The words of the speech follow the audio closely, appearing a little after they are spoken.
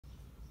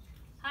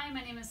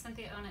my name is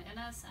Cynthia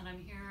Innis, and I'm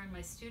here in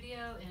my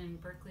studio in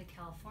Berkeley,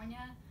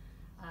 California,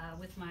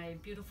 with my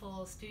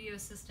beautiful studio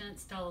assistant,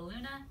 Stella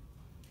Luna.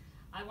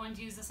 I wanted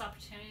to use this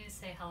opportunity to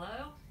say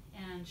hello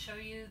and show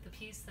you the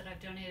piece that I've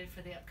donated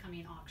for the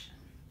upcoming auction.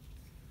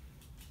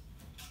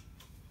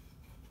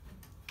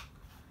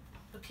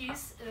 The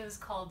piece is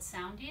called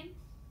Sounding,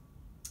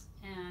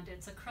 and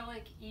it's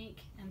acrylic ink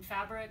and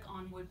fabric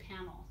on wood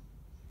panel.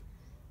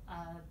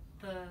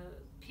 The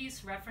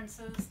piece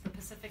references the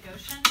Pacific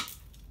Ocean,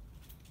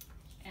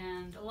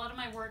 and a lot of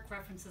my work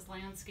references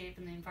landscape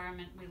and the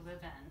environment we live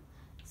in.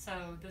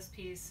 So this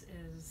piece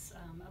is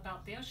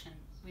about the ocean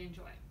we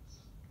enjoy.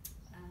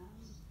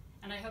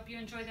 And I hope you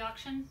enjoy the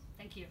auction.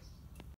 Thank you.